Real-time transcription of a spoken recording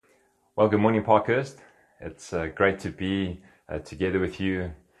Well, good morning, Parkhurst. It's great to be together with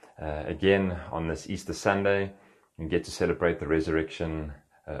you again on this Easter Sunday and get to celebrate the resurrection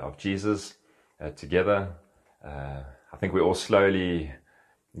of Jesus together. I think we're all slowly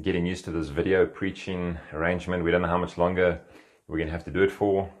getting used to this video preaching arrangement. We don't know how much longer we're going to have to do it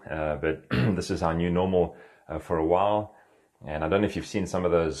for, but this is our new normal for a while. And I don't know if you've seen some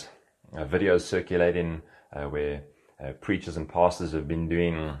of those videos circulating where preachers and pastors have been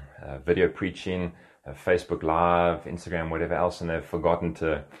doing video preaching, Facebook Live, Instagram, whatever else, and they've forgotten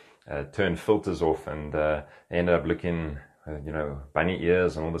to turn filters off, and they ended up looking, bunny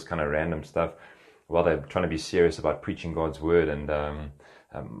ears and all this kind of random stuff while they're trying to be serious about preaching God's word. And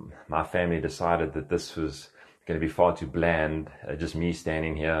my family decided that this was going to be far too bland, just me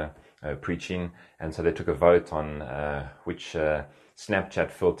standing here preaching, and so they took a vote on which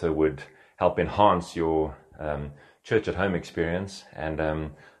Snapchat filter would help enhance your church at home experience.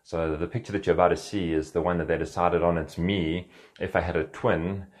 And so the picture that you're about to see is the one that they decided on. It's me if I had a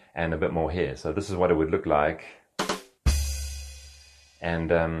twin and a bit more hair. So this is what it would look like.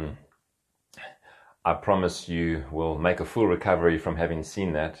 And I promise you will make a full recovery from having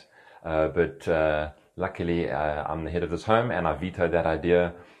seen that. But luckily I'm the head of this home and I vetoed that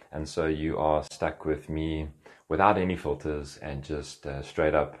idea. And so you are stuck with me without any filters and just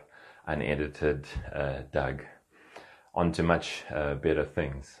straight up unedited Doug. On to much better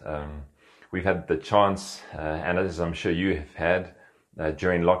things. We've had the chance, and as I'm sure you have had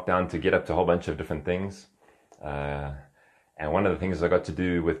during lockdown, to get up to a whole bunch of different things. And one of the things I got to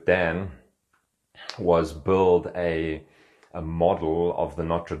do with Dan was build a model of the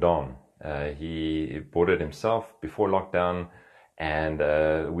Notre Dame. He bought it himself before lockdown,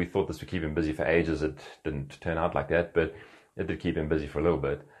 and we thought this would keep him busy for ages. It didn't turn out like that, but it did keep him busy for a little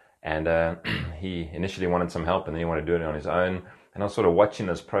bit. And he initially wanted some help, and then he wanted to do it on his own. And I was sort of watching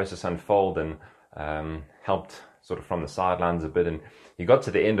this process unfold and helped sort of from the sidelines a bit. And he got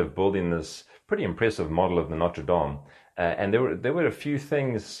to the end of building this pretty impressive model of the Notre Dame. And there were a few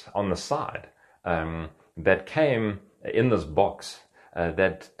things on the side that came in this box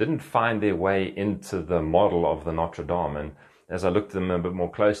that didn't find their way into the model of the Notre Dame. And as I looked at them a bit more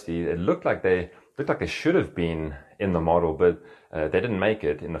closely, it looked like they should have been in the model, but they didn't make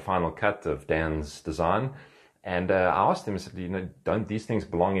it in the final cut of Dan's design. And I asked him, I said, don't these things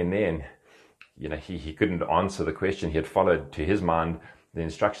belong in there? And he couldn't answer the question. He had followed, to his mind, the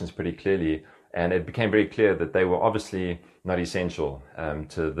instructions pretty clearly, and it became very clear that they were obviously not essential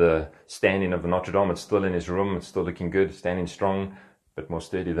to the standing of the Notre Dame. It's still in his room. It's still looking good, standing strong, a bit more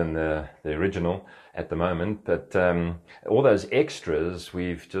sturdy than the original at the moment. But all those extras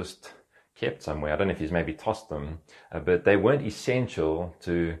we've just kept somewhere. I don't know if he's maybe tossed them, but they weren't essential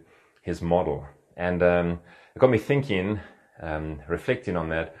to his model. And it got me thinking, reflecting on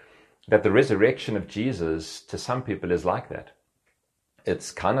that the resurrection of Jesus to some people is like that.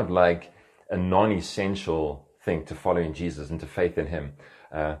 It's kind of like a non-essential thing to following Jesus and to faith in him.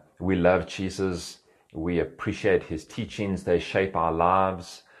 We love Jesus. We appreciate his teachings. They shape our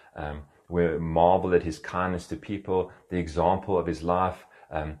lives. We marvel at his kindness to people, the example of his life.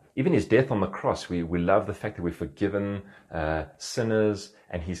 Even his death on the cross, we love the fact that we're forgiven sinners,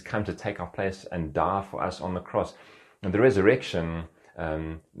 and he's come to take our place and die for us on the cross. And the resurrection,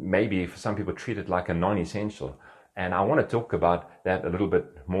 maybe for some people, treat it like a non-essential. And I want to talk about that a little bit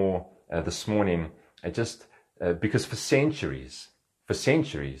more this morning, because for centuries,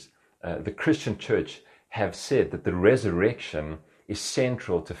 the Christian church have said that the resurrection is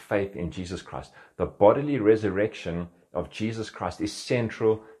central to faith in Jesus Christ. The bodily resurrection of Jesus Christ is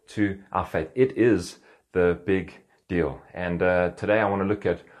central to our faith. It is the big deal. And today I want to look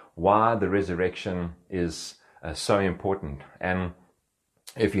at why the resurrection is so important. And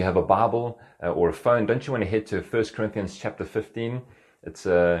if you have a Bible or a phone, don't you want to head to 1 Corinthians chapter 15? It's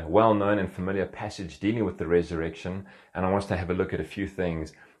a well-known and familiar passage dealing with the resurrection. And I want us to have a look at a few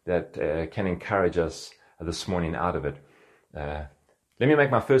things that can encourage us this morning out of it. Let me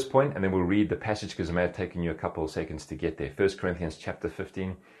make my first point, and then we'll read the passage because it may have taken you a couple of seconds to get there. 1 Corinthians chapter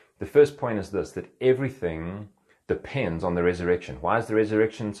 15. The first point is this, that everything depends on the resurrection. Why is the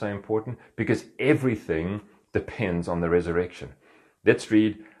resurrection so important? Because everything depends on the resurrection. Let's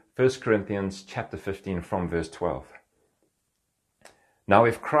read 1 Corinthians chapter 15 from verse 12. Now,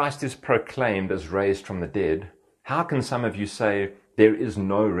 if Christ is proclaimed as raised from the dead, how can some of you say there is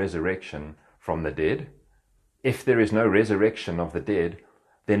no resurrection from the dead? If there is no resurrection of the dead,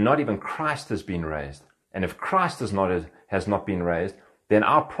 then not even Christ has been raised. And if Christ has not been raised, then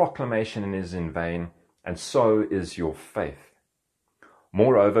our proclamation is in vain, and so is your faith.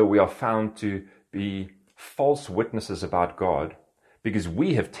 Moreover, we are found to be false witnesses about God, because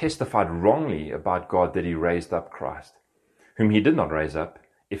we have testified wrongly about God that he raised up Christ, whom he did not raise up,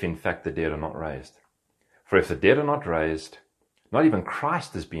 if in fact the dead are not raised. For if the dead are not raised, not even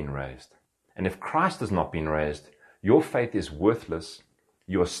Christ has been raised. And if Christ has not been raised, your faith is worthless.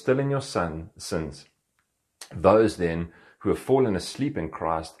 You are still in your sins. Those then who have fallen asleep in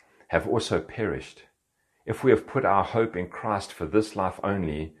Christ have also perished. If we have put our hope in Christ for this life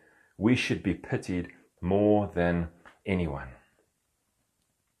only, we should be pitied more than anyone.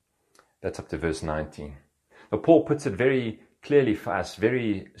 That's up to verse 19. But Paul puts it very clearly for us,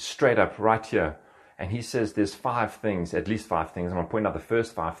 very straight up right here. And he says there's 5 things, at least 5 things. I'm going to point out the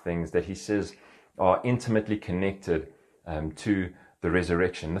first 5 things that he says are intimately connected to the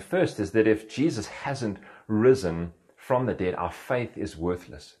resurrection. The first is that if Jesus hasn't risen from the dead, our faith is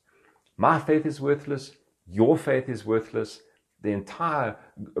worthless. My faith is worthless. Your faith is worthless. The entire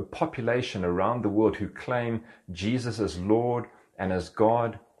population around the world who claim Jesus as Lord and as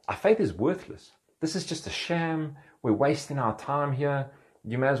God, our faith is worthless. This is just a sham. We're wasting our time here.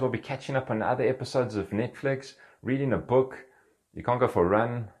 You may as well be catching up on other episodes of Netflix, reading a book. You can't go for a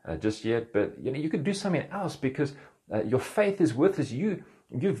run just yet, but you could do something else because your faith is worthless.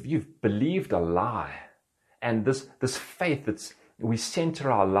 You've believed a lie, and this faith that we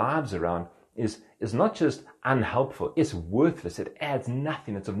center our lives around is not just unhelpful. It's worthless. It adds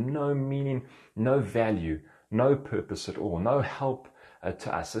nothing. It's of no meaning, no value, no purpose at all, no help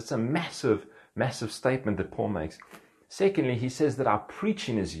to us. It's a massive, massive statement that Paul makes. Secondly, he says that our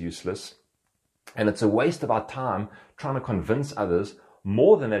preaching is useless and it's a waste of our time trying to convince others.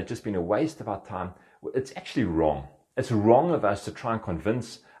 More than that, it's just been a waste of our time. It's actually wrong. It's wrong of us to try and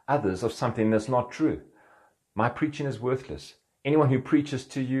convince others of something that's not true. My preaching is worthless. Anyone who preaches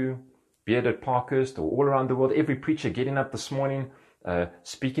to you, be it at Parkhurst or all around the world, every preacher getting up this morning,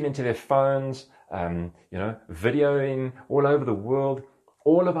 speaking into their phones, videoing all over the world,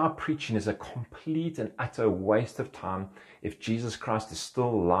 all of our preaching is a complete and utter waste of time if Jesus Christ is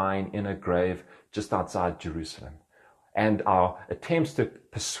still lying in a grave just outside Jerusalem. And our attempts to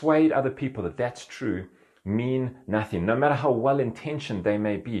persuade other people that that's true mean nothing. No matter how well-intentioned they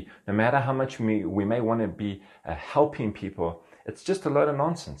may be, no matter how much we may want to be helping people, it's just a load of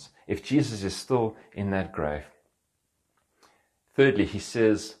nonsense if Jesus is still in that grave. Thirdly, he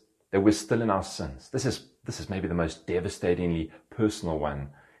says that we're still in our sins. This is maybe the most devastatingly personal one.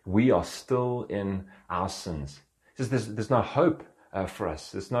 We are still in our sins. He says there's no hope for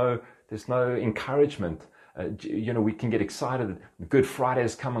us. There's no encouragement. We can get excited that Good Friday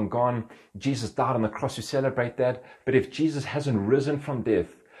has come and gone. Jesus died on the cross. We celebrate that. But if Jesus hasn't risen from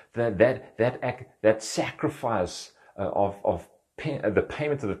death, that sacrifice of the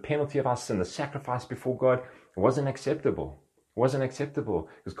payment of the penalty of our sin, the sacrifice before God, wasn't acceptable. Wasn't acceptable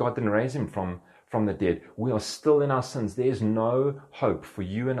because God didn't raise him from the dead. We are still in our sins. There's no hope for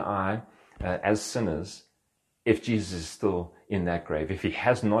you and I as sinners if Jesus is still in that grave. If he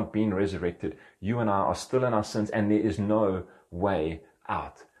has not been resurrected, you and I are still in our sins and there is no way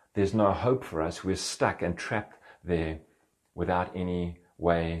out. There's no hope for us. We're stuck and trapped there without any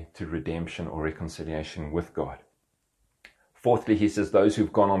way to redemption or reconciliation with God. Fourthly, he says those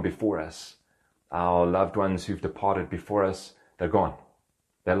who've gone on before us, our loved ones who've departed before us, they're gone.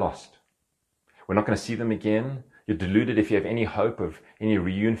 They're lost. We're not going to see them again. You're deluded if you have any hope of any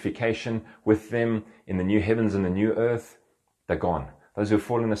reunification with them in the new heavens and the new earth. They're gone. Those who have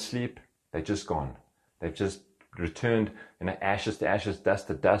fallen asleep, they're just gone. They've just returned, ashes to ashes, dust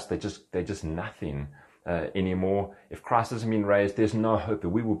to dust. They're just nothing anymore. If Christ hasn't been raised, there's no hope that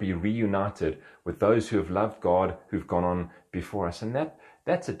we will be reunited with those who have loved God, who've gone on before us. And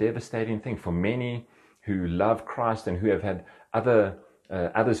that's a devastating thing for many who love Christ and who have had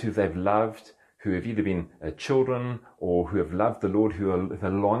others who they've loved, who have either been children or who have loved the Lord, who are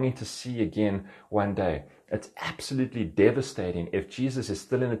longing to see again one day. It's absolutely devastating if Jesus is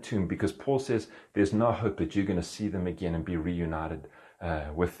still in a tomb, because Paul says there's no hope that you're going to see them again and be reunited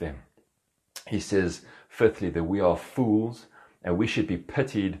with them. He says, fifthly, that we are fools and we should be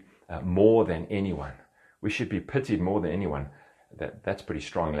pitied more than anyone. We should be pitied more than anyone. That's pretty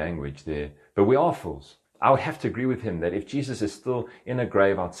strong language there. But we are fools. I would have to agree with him that if Jesus is still in a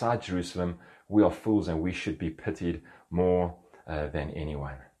grave outside Jerusalem, we are fools and we should be pitied more than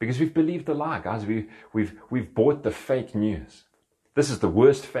anyone. Because we've believed the lie, guys. We've bought the fake news. This is the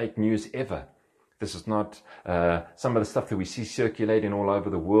worst fake news ever. This is not some of the stuff that we see circulating all over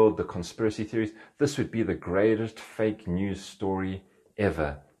the world, the conspiracy theories. This would be the greatest fake news story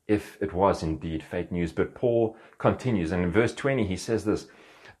ever, if it was indeed fake news. But Paul continues, and in verse 20 he says this,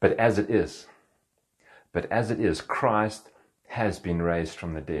 But as it is, Christ has been raised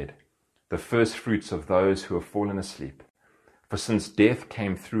from the dead, the first fruits of those who have fallen asleep. For since death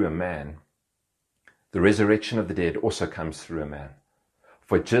came through a man, the resurrection of the dead also comes through a man.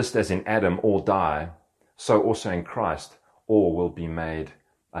 For just as in Adam all die, so also in Christ all will be made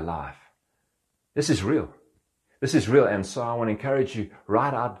alive. This is real. This is real. And so I want to encourage you,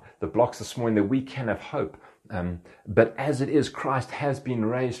 write out the blocks this morning that we can have hope. But as it is, Christ has been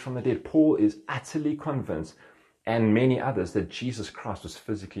raised from the dead. Paul is utterly convinced, and many others, that Jesus Christ was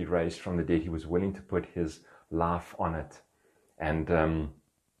physically raised from the dead. He was willing to put his life on it. And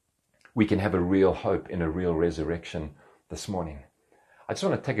we can have a real hope in a real resurrection this morning. I just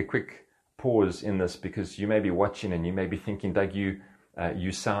want to take a quick pause in this, because you may be watching and you may be thinking, Doug, you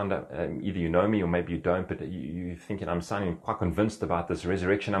sound, either you know me or maybe you don't, but you're thinking, I'm sounding quite convinced about this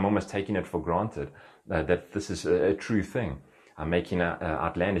resurrection. I'm almost taking it for granted that this is a true thing. I'm making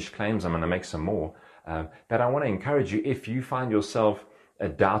outlandish claims. I'm going to make some more. But I want to encourage you, if you find yourself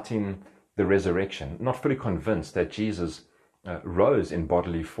doubting the resurrection, not fully convinced that Jesus rose in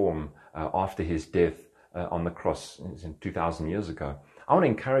bodily form after his death on the cross 2,000 years ago, I want to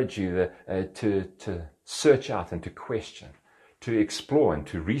encourage you to search out and to question, to explore and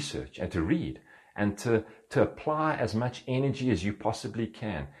to research and to read, and to apply as much energy as you possibly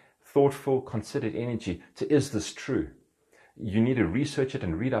can, thoughtful, considered energy to, is this true? You need to research it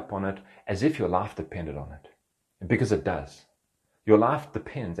and read up on it as if your life depended on it, because it does. Your life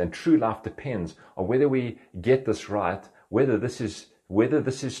depends, and true life depends on whether we get this right, whether this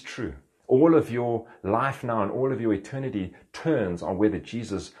is true. All of your life now and all of your eternity turns on whether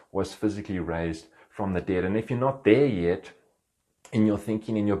Jesus was physically raised from the dead. And if you're not there yet in your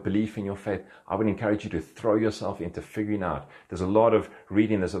thinking, in your belief, in your faith, I would encourage you to throw yourself into figuring out. There's a lot of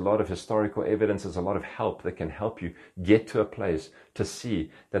reading, there's a lot of historical evidence, there's a lot of help that can help you get to a place to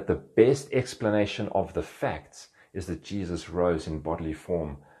see that the best explanation of the facts is that Jesus rose in bodily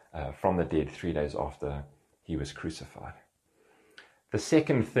form from the dead 3 days after he was crucified. The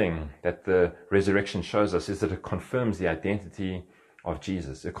second thing that the resurrection shows us is that it confirms the identity of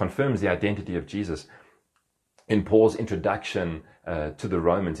Jesus. It confirms the identity of Jesus. In Paul's introduction to the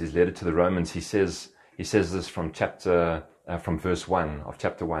Romans, his letter to the Romans, he says this from verse 1 of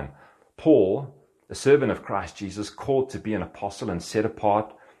chapter 1. Paul, a servant of Christ Jesus, called to be an apostle and set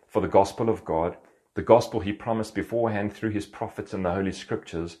apart for the gospel of God, the gospel he promised beforehand through his prophets in the Holy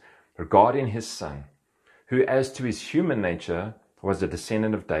Scriptures, regarding his Son, who as to his human nature was a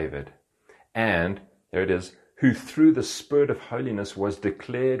descendant of David, and, there it is, who through the Spirit of holiness was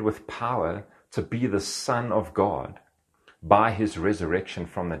declared with power to be the Son of God by his resurrection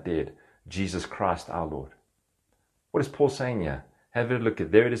from the dead, Jesus Christ our Lord. What is Paul saying here? Have a look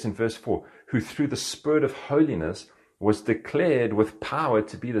at, there it is in verse 4, who through the Spirit of holiness was declared with power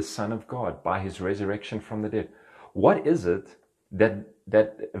to be the Son of God by his resurrection from the dead. What is it that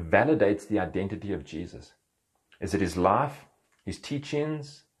validates the identity of Jesus? Is it his life, his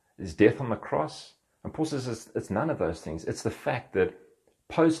teachings, his death on the cross? And Paul says it's none of those things. It's the fact that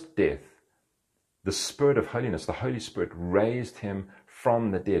post-death, the Spirit of holiness, the Holy Spirit, raised him from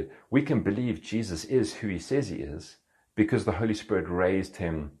the dead. We can believe Jesus is who he says he is because the Holy Spirit raised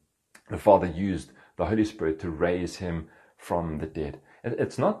him. The Father used the Holy Spirit to raise him from the dead.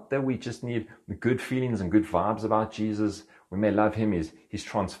 It's not that we just need good feelings and good vibes about Jesus. We may love him. He's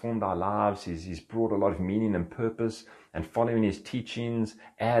transformed our lives. He's brought a lot of meaning and purpose. And following his teachings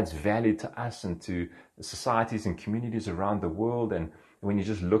adds value to us and to societies and communities around the world. And when you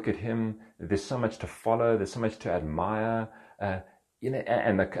just look at him, there's so much to follow. There's so much to admire.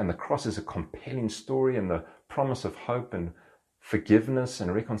 And the cross is a compelling story, and the promise of hope and forgiveness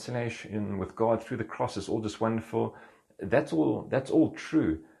and reconciliation with God through the cross is all just wonderful. That's all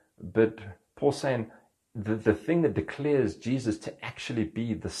true. But Paul's saying the thing that declares Jesus to actually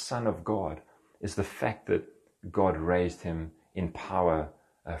be the Son of God is the fact that God raised him in power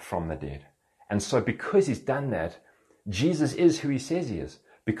from the dead. And so because he's done that, Jesus is who he says he is.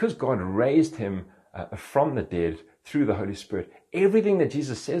 Because God raised him from the dead through the Holy Spirit, everything that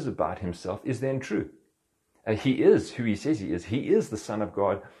Jesus says about himself is then true. He is who he says he is. He is the Son of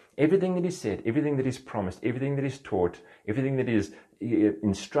God. Everything that he said, everything that he's promised, everything that he's taught, everything that is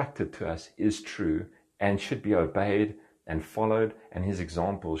instructed to us is true and should be obeyed and followed, and his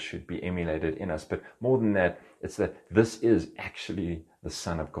examples should be emulated in us. But more than that, it's that this is actually the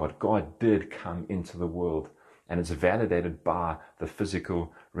Son of God. God did come into the world, and it's validated by the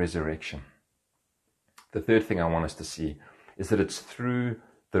physical resurrection. The third thing I want us to see is that it's through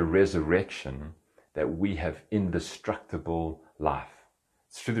the resurrection that we have indestructible life.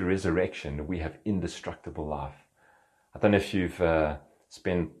 It's through the resurrection that we have indestructible life. I don't know if you've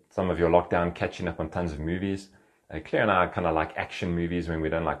spent some of your lockdown catching up on tons of movies. Claire and I kind of like action movies when we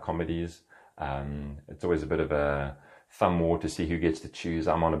don't like comedies. It's always a bit of a thumb war to see who gets to choose.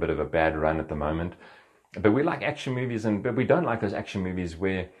 I'm on a bit of a bad run at the moment. But we like action movies, but we don't like those action movies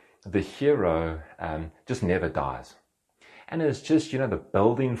where the hero just never dies. And it's just, the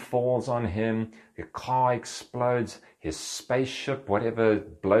building falls on him, the car explodes, his spaceship, whatever,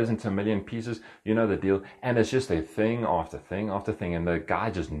 blows into a million pieces, you know the deal. And it's just a thing after thing after thing. And the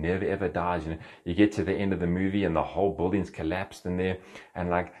guy just never ever dies. You get to the end of the movie and the whole building's collapsed in there. And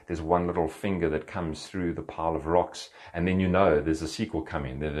there's one little finger that comes through the pile of rocks. And then there's a sequel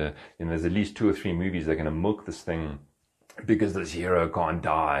coming. There's at least 2 or 3 movies that are going to milk this thing because this hero can't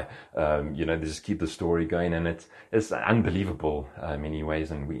die. They just keep the story going, and it's unbelievable in many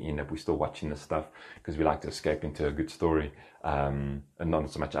ways, and we're still watching this stuff because we like to escape into a good story, and not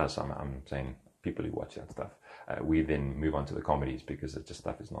so much us. I'm saying people who watch that stuff. We then move on to the comedies because it just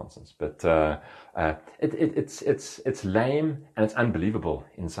stuff is nonsense. But it's lame and it's unbelievable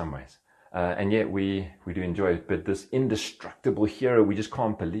in some ways, and yet we do enjoy it. But this indestructible hero we just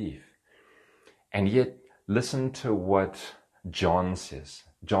can't believe, and yet. Listen to what John says.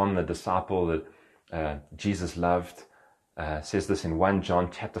 John, the disciple that Jesus loved, says this in 1 John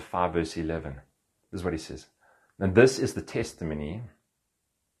chapter 5, verse 11. This is what he says. And this is the testimony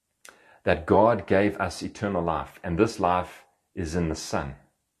that God gave us eternal life. And this life is in the Son,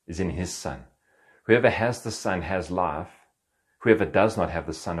 is in his Son. Whoever has the Son has life. Whoever does not have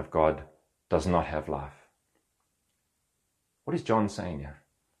the Son of God does not have life. What is John saying here?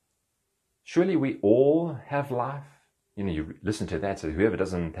 Surely we all have life. You listen to that. So whoever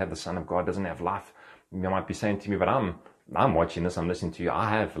doesn't have the Son of God doesn't have life. You might be saying to me, but I'm watching this. I'm listening to you. I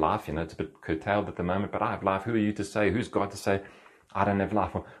have life. It's a bit curtailed at the moment, but I have life. Who are you to say? Who's God to say I don't have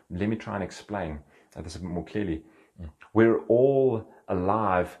life? Well, let me try and explain this a bit more clearly. We're all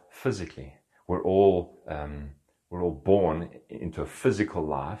alive physically. We're all born into a physical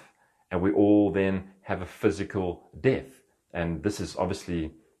life, and we all then have a physical death. And this is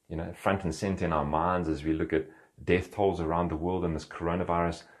obviously front and center in our minds as we look at death tolls around the world, and this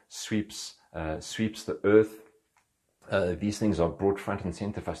coronavirus sweeps the earth. These things are brought front and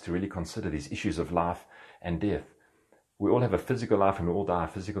center for us to really consider these issues of life and death. We all have a physical life and we all die a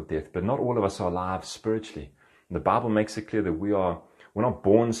physical death, but not all of us are alive spiritually. And the Bible makes it clear that we're not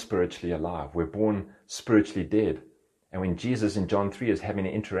born spiritually alive. We're born spiritually dead. And when Jesus in John 3 is having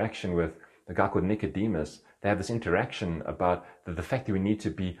an interaction with a guy called Nicodemus, they have this interaction about the fact that we need to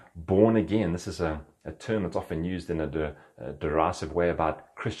be born again. This is a term that's often used in a derisive way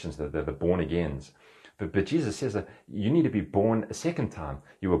about Christians, they're the born agains. But Jesus says that you need to be born a second time.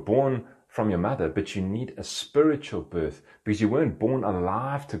 You were born from your mother, but you need a spiritual birth because you weren't born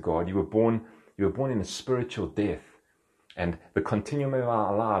alive to God. You were born in a spiritual death. And the continuum of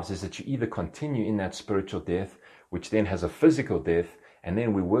our lives is that you either continue in that spiritual death, which then has a physical death, and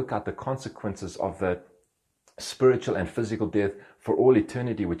then we work out the consequences of that spiritual and physical death for all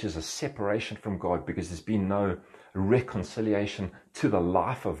eternity, which is a separation from God because there's been no reconciliation to the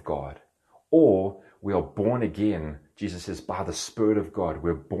life of God. Or we are born again, Jesus says, by the Spirit of God.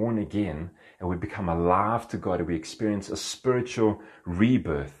 We're born again and we become alive to God and we experience a spiritual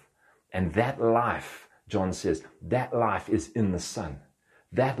rebirth. And that life, John says, that life is in the Son.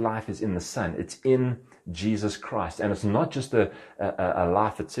 That life is in the Son. It's in Jesus Christ. And it's not just a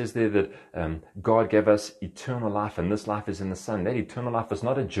life. It says there that God gave us eternal life and this life is in the Son. That eternal life is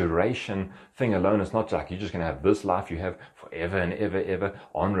not a duration thing alone. It's not like you're just going to have this life you have forever and ever, ever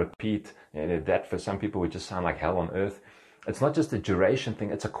on repeat. That for some people would just sound like hell on earth. It's not just a duration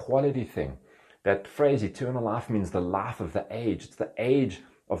thing. It's a quality thing. That phrase eternal life means the life of the age. It's the age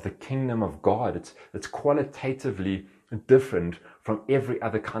of the kingdom of God. It's qualitatively different from every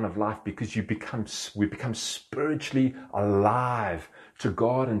other kind of life because we become spiritually alive to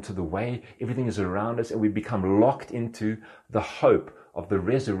God and to the way everything is around us, and we become locked into the hope of the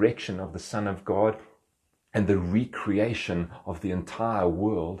resurrection of the Son of God and the recreation of the entire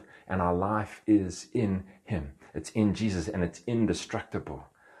world, and our life is in Him. It's in Jesus and it's indestructible.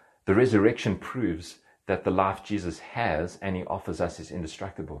 The resurrection proves that the life Jesus has and He offers us is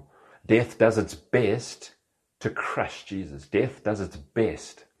indestructible. Death does its best to crush Jesus. Death does its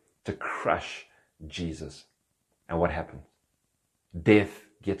best to crush Jesus. And what happens? Death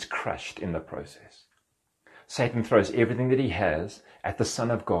gets crushed in the process. Satan throws everything that he has at the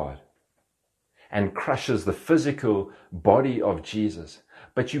Son of God and crushes the physical body of Jesus.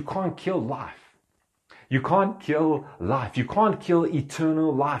 But you can't kill life. You can't kill life. You can't kill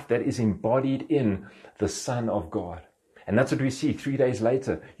eternal life that is embodied in the Son of God. And that's what we see 3 days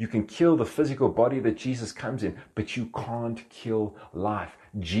later. You can kill the physical body that Jesus comes in, but you can't kill life.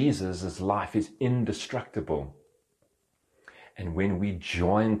 Jesus' life is indestructible. And when we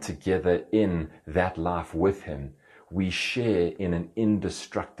join together in that life with Him, we share in an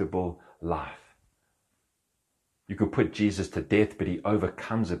indestructible life. You could put Jesus to death, but he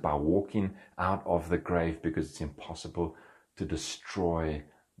overcomes it by walking out of the grave, because it's impossible to destroy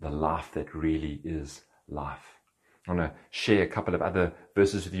the life that really is life. I want to share a couple of other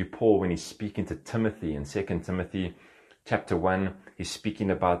verses with you. Paul, when he's speaking to Timothy in 2 Timothy chapter 1, he's speaking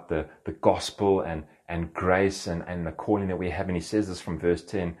about the gospel and grace and the calling that we have. And he says this from verse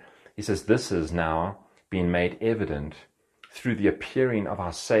 10. He says, "This has now been made evident through the appearing of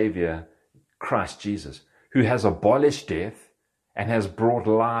our Savior, Christ Jesus, who has abolished death and has brought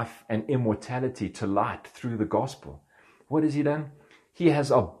life and immortality to light through the gospel." What has he done? He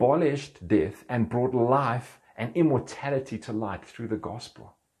has abolished death and brought life and immortality to light through the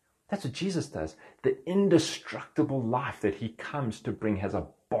gospel. That's what Jesus does. The indestructible life that he comes to bring has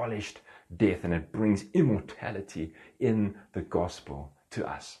abolished death, and it brings immortality in the gospel to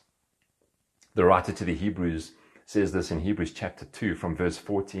us. The writer to the Hebrews says this in Hebrews chapter 2 from verse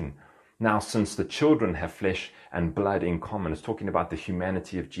 14. "Now, since the children have flesh and blood in common," it's talking about the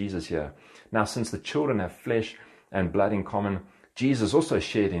humanity of Jesus here. "Now, since the children have flesh and blood in common, Jesus also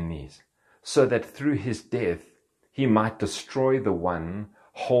shared in these, so that through his death he might destroy the one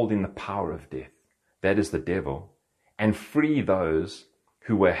holding the power of death, that is the devil, and free those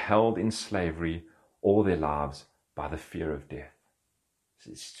who were held in slavery all their lives by the fear of death."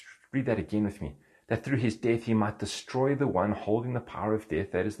 Read that again with me. That through his death he might destroy the one holding the power of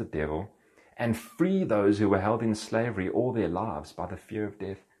death, that is the devil, and free those who were held in slavery all their lives by the fear of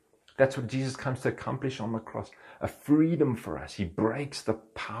death. That's what Jesus comes to accomplish on the cross, a freedom for us. He breaks the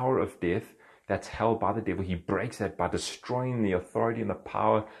power of death that's held by the devil. He breaks that by destroying the authority and the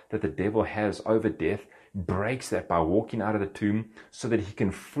power that the devil has over death, breaks that by walking out of the tomb so that he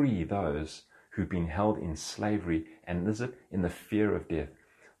can free those who've been held in slavery and live in the fear of death.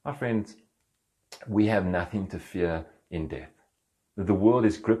 My friends, we have nothing to fear in death. The world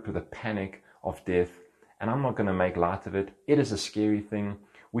is gripped with a panic of death, and I'm not going to make light of it. It is a scary thing.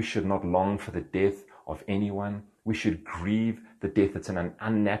 We should not long for the death of anyone. We should grieve the death. It's an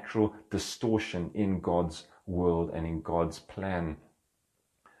unnatural distortion in God's world and in God's plan.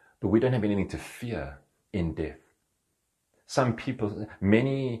 But we don't have anything to fear in death. Some people,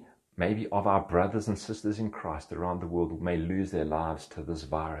 many maybe of our brothers and sisters in Christ around the world, may lose their lives to this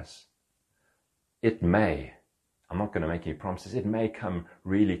virus. It may, I'm not going to make any promises, it may come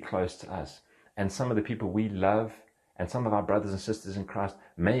really close to us. And some of the people we love and some of our brothers and sisters in Christ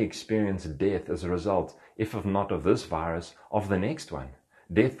may experience death as a result, if not of this virus, of the next one.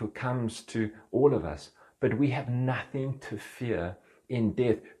 Death comes to all of us, but we have nothing to fear in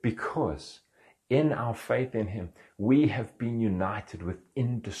death, because in our faith in him, we have been united with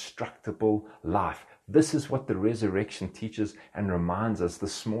indestructible life. This is what the resurrection teaches and reminds us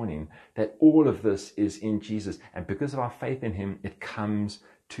this morning, that all of this is in Jesus. And because of our faith in him, it comes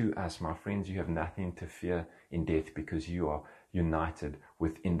to us. My friends, you have nothing to fear in death, because you are united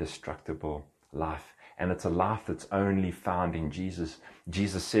with indestructible life. And it's a life that's only found in Jesus.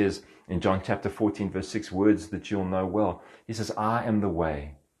 Jesus says in John chapter 14, verse 6, words that you'll know well. He says, "I am the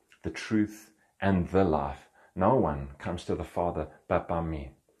way, the truth, and the life. No one comes to the Father but by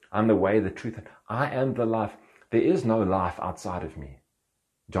me. I'm the way, the truth, and I am the life. There is no life outside of me."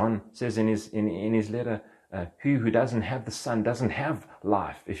 John says in his letter, who doesn't have the Son doesn't have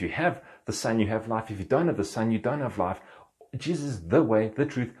life. If you have the Son, you have life. If you don't have the Son, you don't have life. Jesus is the way, the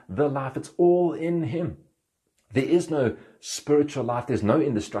truth, the life. It's all in him. There is no spiritual life. There's no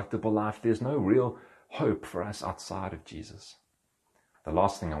indestructible life. There's no real hope for us outside of Jesus. The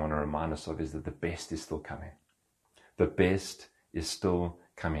last thing I want to remind us of is that the best is still coming. The best is still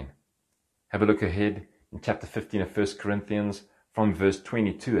coming. Have a look ahead in chapter 15 of 1 Corinthians. From verse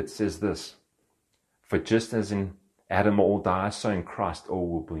 22, it says this: "For just as in Adam all die, so in Christ all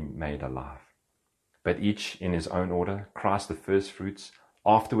will be made alive. But each in his own order, Christ the first fruits,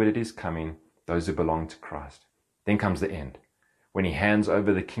 afterward it is coming, those who belong to Christ. Then comes the end, when he hands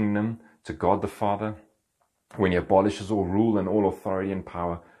over the kingdom to God the Father, when he abolishes all rule and all authority and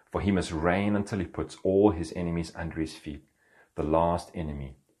power, for he must reign until he puts all his enemies under his feet. The last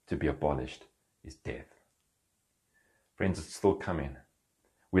enemy to be abolished is death." Friends, it's still coming.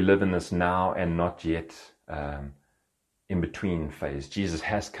 We live in this now and not yet in between phase. Jesus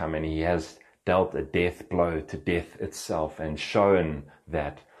has come and he has dealt a death blow to death itself and shown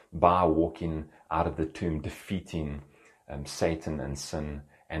that by walking out of the tomb, defeating Satan and sin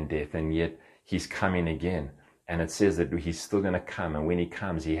and death. And yet he's coming again. And it says that he's still going to come. And when he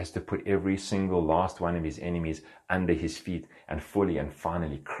comes, he has to put every single last one of his enemies under his feet and fully and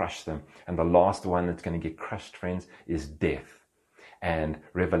finally crush them. And the last one that's going to get crushed, friends, is death. And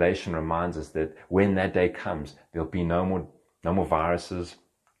Revelation reminds us that when that day comes, there'll be no more viruses,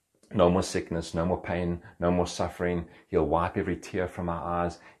 no more sickness, no more pain, no more suffering. He'll wipe every tear from our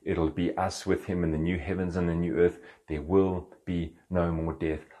eyes. It'll be us with him in the new heavens and the new earth. There will be no more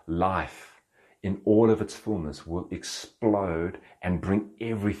death. Life in all of its fullness will explode and bring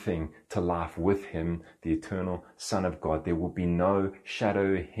everything to life with him, the eternal Son of God. There will be no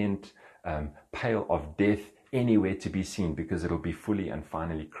shadow, hint, pale of death anywhere to be seen, because it'll be fully and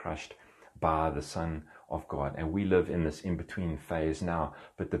finally crushed by the Son of God. And we live in this in-between phase now,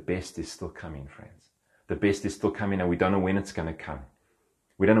 but the best is still coming, friends. The best is still coming, and we don't know when it's going to come.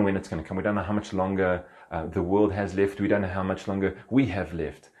 We don't know when it's going to come. We don't know how much longer the world has left. We don't know how much longer we have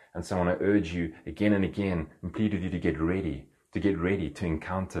left. And so I want to urge you again and again and plead with you to get ready to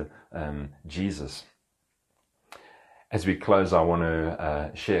encounter Jesus. As we close, I want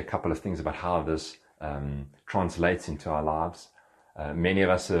to share a couple of things about how this translates into our lives. Many of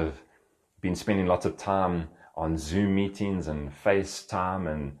us have been spending lots of time on Zoom meetings and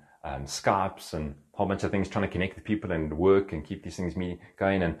FaceTime and Skypes and a whole bunch of things, trying to connect with people and work and keep these things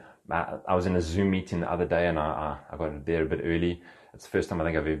going. And I was in a Zoom meeting the other day, and I got there a bit early. It's the first time I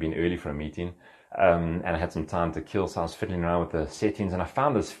think I've ever been early for a meeting. And I had some time to kill, so I was fiddling around with the settings, and I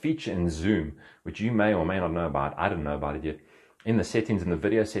found this feature in Zoom, which you may or may not know about. I didn't know about it yet. In the settings, in the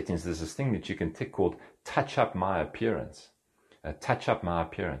video settings, there's this thing that you can tick called Touch Up My Appearance. Touch Up My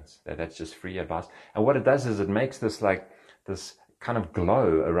Appearance. That's just free advice. And what it does is it makes this kind of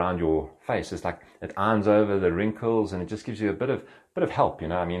glow around your face. It's like it irons over the wrinkles, and it just gives you a bit of help.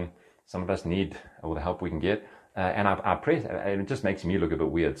 I mean, some of us need all the help we can get. And I press, and it just makes me look a bit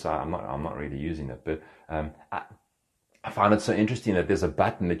weird, so I'm not really using it. But I find it so interesting that there's a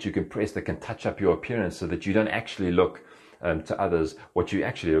button that you can press that can touch up your appearance, so that you don't actually look to others what you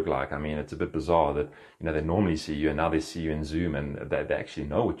actually look like. I mean, it's a bit bizarre that they normally see you, and now they see you in Zoom, and they actually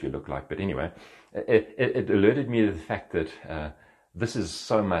know what you look like. But anyway, it alerted me to the fact that this is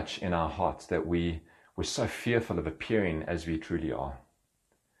so much in our hearts, that we're so fearful of appearing as we truly are.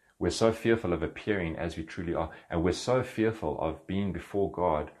 We're so fearful of appearing as we truly are, and we're so fearful of being before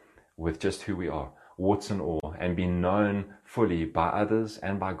God with just who we are, warts and all, and being known fully by others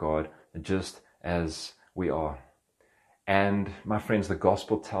and by God just as we are. And my friends, the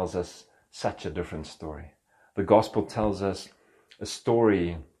gospel tells us such a different story. The gospel tells us a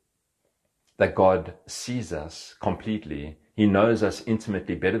story that God sees us completely. He knows us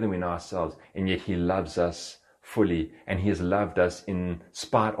intimately, better than we know ourselves, and yet he loves us fully, and he has loved us in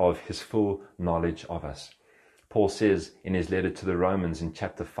spite of his full knowledge of us. Paul says in his letter to the Romans in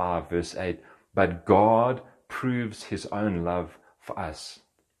chapter 5, verse 8, but God proves his own love for us.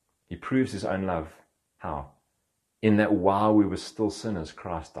 He proves his own love. How? In that while we were still sinners,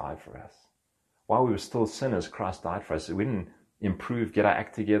 Christ died for us. While we were still sinners, Christ died for us. We didn't improve, get our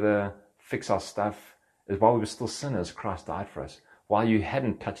act together, fix our stuff. While we were still sinners, Christ died for us. While you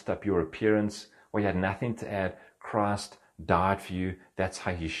hadn't touched up your appearance, while you had nothing to add, Christ died for you. That's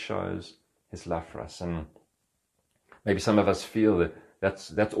how he shows his love for us. And maybe some of us feel that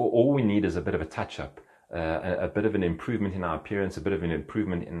that's all we need is a bit of a touch-up, a bit of an improvement in our appearance, a bit of an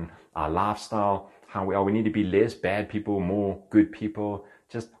improvement in our lifestyle, how we are. We need to be less bad people, more good people.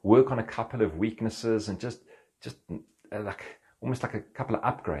 Just work on a couple of weaknesses and just like almost like a couple of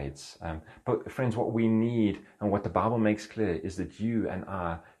upgrades. But friends, what we need and what the Bible makes clear is that you and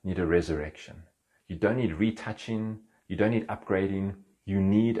I need a resurrection. You don't need retouching. You don't need upgrading. You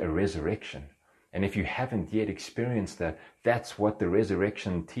need a resurrection. And if you haven't yet experienced that, that's what the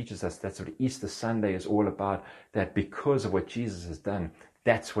resurrection teaches us. That's what Easter Sunday is all about. That because of what Jesus has done,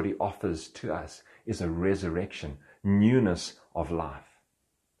 that's what he offers to us, is a resurrection, newness of life.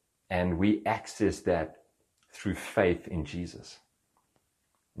 And we access that through faith in Jesus.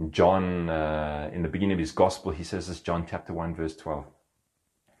 John, in the beginning of his gospel, he says this, John chapter 1, verse 12.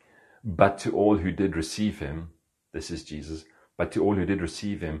 But to all who did receive him, this is Jesus, but to all who did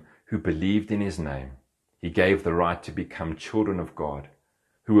receive him, who believed in his name, he gave the right to become children of God,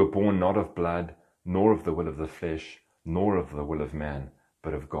 who were born not of blood, nor of the will of the flesh, nor of the will of man,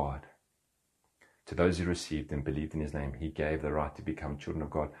 but of God. To those who received and believed in his name, he gave the right to become children of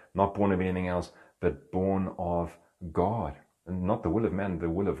God, not born of anything else, but born of God. And not the will of man, the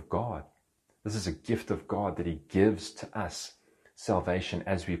will of God. This is a gift of God that he gives to us, salvation,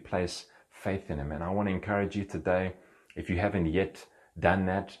 as we place faith in him. And I want to encourage you today, if you haven't yet done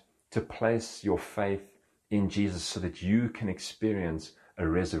that, to place your faith in Jesus so that you can experience a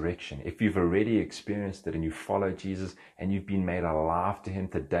resurrection. If you've already experienced it and you follow Jesus and you've been made alive to him,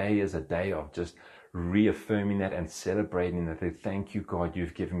 today is a day of just reaffirming that and celebrating that. Thank you, God,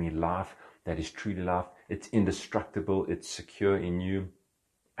 you've given me life that is truly life. It's indestructible. It's secure in you.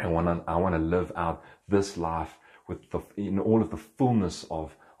 I want to live out this life in all of the fullness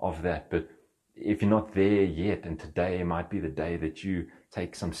of that. But if you're not there yet, and today might be the day that you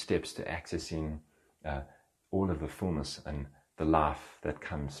take some steps to accessing all of the fullness and the life that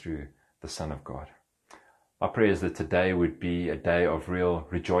comes through the Son of God. My prayer is that today would be a day of real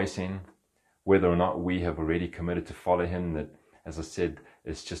rejoicing, whether or not we have already committed to follow him. That, as I said,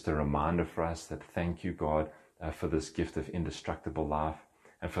 it's just a reminder for us that thank you, God, for this gift of indestructible life.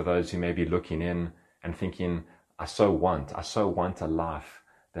 And for those who may be looking in and thinking, I so want a life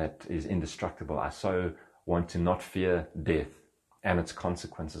that is indestructible. I so want to not fear death and its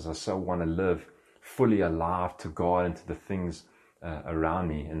consequences. I so want to live fully alive to God and to the things around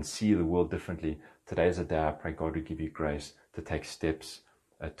me and see the world differently. Today is a day I pray God would give you grace to take steps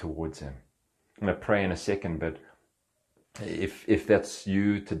towards him. I'm going to pray in a second, but if that's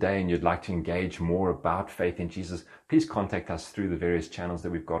you today and you'd like to engage more about faith in Jesus, please contact us through the various channels that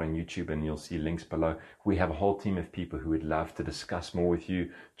we've got on YouTube, and you'll see links below. We have a whole team of people who would love to discuss more with you,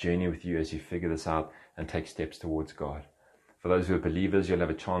 journey with you as you figure this out and take steps towards God. For those who are believers, you'll have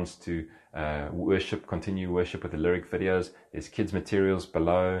a chance to continue worship with the lyric videos. There's kids materials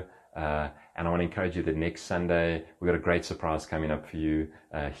below. And I want to encourage you that next Sunday, we've got a great surprise coming up for you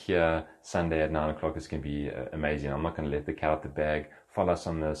here. Sunday at 9 o'clock is going to be amazing. I'm not going to let the cat out the bag. Follow us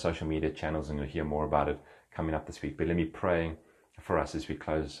on the social media channels and you'll hear more about it coming up this week. But let me pray for us as we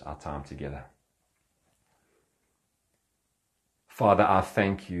close our time together. Father, I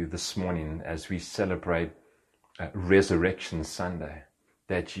thank you this morning as we celebrate Resurrection Sunday,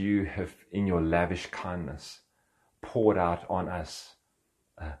 that you have, in your lavish kindness, poured out on us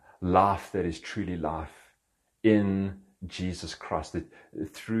life that is truly life in Jesus Christ. That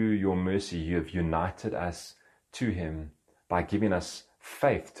through your mercy you have united us to him by giving us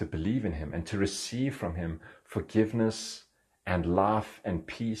faith to believe in him and to receive from him forgiveness and life and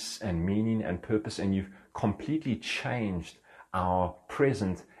peace and meaning and purpose. And you've completely changed our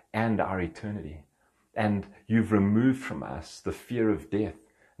present and our eternity. And you've removed from us the fear of death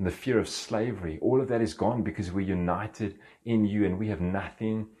and the fear of slavery. All of that is gone because we're united in you and we have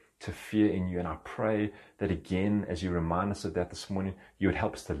nothing to fear in you. And I pray that again, as you remind us of that this morning, you would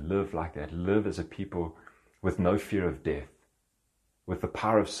help us to live like that, live as a people with no fear of death, with the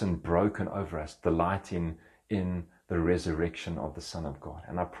power of sin broken over us, delighting in the resurrection of the Son of God.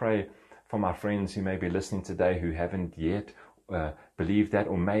 And I pray for my friends who may be listening today who haven't yet believed that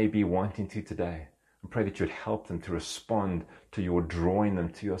or may be wanting to today. I pray that you'd help them to respond to your drawing them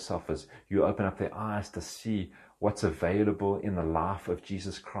to yourself as you open up their eyes to see what's available in the life of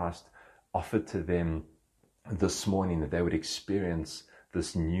Jesus Christ offered to them this morning, that they would experience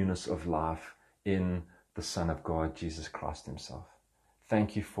this newness of life in the Son of God, Jesus Christ himself.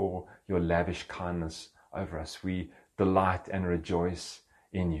 Thank you for your lavish kindness over us. We delight and rejoice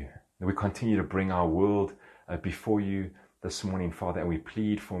in you. And we continue to bring our world before you this morning, Father, and we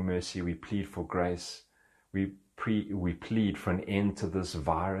plead for mercy, we plead for grace, we plead for an end to this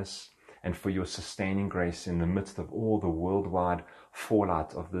virus and for your sustaining grace in the midst of all the worldwide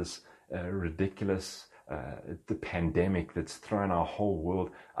fallout of this ridiculous the pandemic that's thrown our whole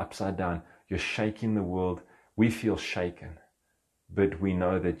world upside down. You're shaking the world. We feel shaken, but we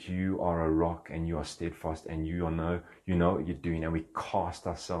know that you are a rock and you are steadfast and you know what you're doing. And we cast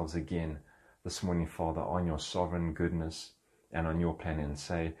ourselves again this morning, Father, on your sovereign goodness and on your plan and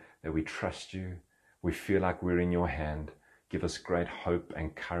say that we trust you. We feel like we're in your hand. Give us great hope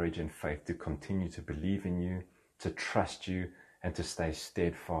and courage and faith to continue to believe in you, to trust you, and to stay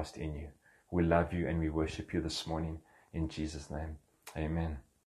steadfast in you. We love you and we worship you this morning. In Jesus' name, amen.